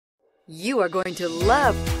You are going to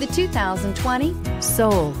love the 2020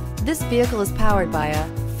 Soul. This vehicle is powered by a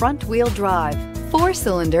front-wheel drive,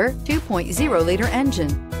 4-cylinder, 2.0-liter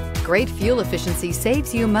engine. Great fuel efficiency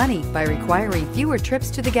saves you money by requiring fewer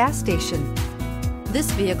trips to the gas station.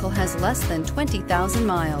 This vehicle has less than 20,000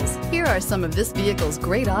 miles. Here are some of this vehicle's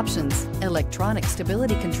great options: electronic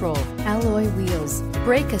stability control, alloy wheels,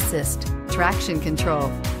 brake assist, traction control,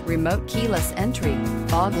 remote keyless entry,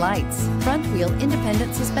 fog lights, front wheel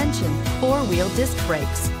independent suspension, 4-wheel disc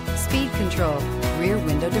brakes, speed control, rear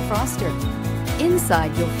window defroster.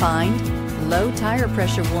 Inside you'll find low tire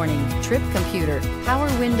pressure warning, trip computer, power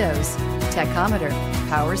windows, tachometer,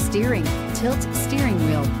 power steering, tilt steering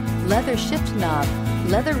wheel, leather shift knob,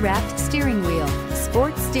 leather-wrapped steering wheel,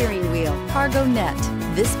 sports steering wheel, cargo net.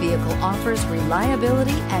 This vehicle offers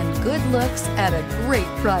reliability and good looks at a great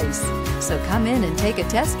price. So come in and take a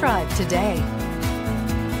test drive today.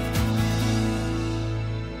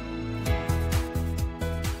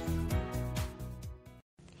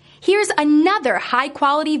 Here's another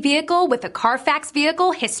high-quality vehicle with a Carfax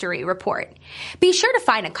Vehicle History Report. Be sure to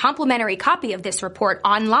find a complimentary copy of this report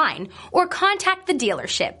online or contact the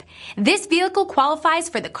dealership. This vehicle qualifies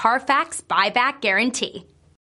for the Carfax Buyback Guarantee.